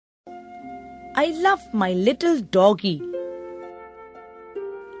I love my little doggie.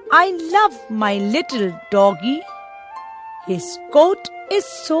 I love my little doggie. His coat is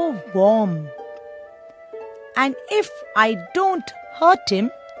so warm. And if I don't hurt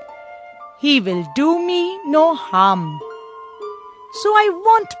him, he will do me no harm. So I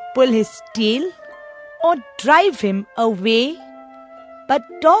won't pull his tail or drive him away, but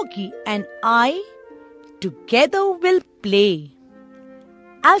Doggie and I together will play.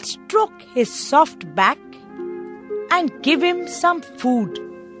 I'll stroke his soft back and give him some food,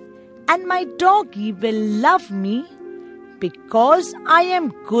 and my doggie will love me because I am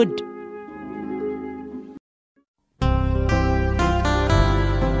good.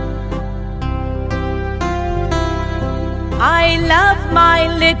 I love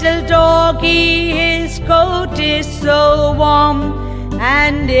my little doggie, his coat is so warm,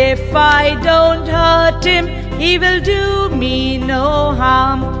 and if I don't hurt him, he will do me no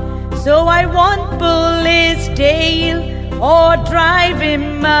harm. So I won't pull his tail or drive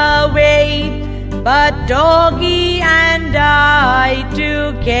him away, but Doggie and I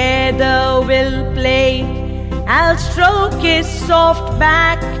together will play. I'll stroke his soft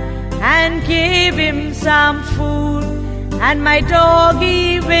back and give him some food, and my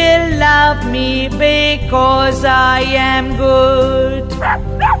doggie will love me because I am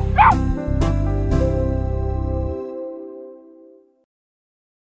good.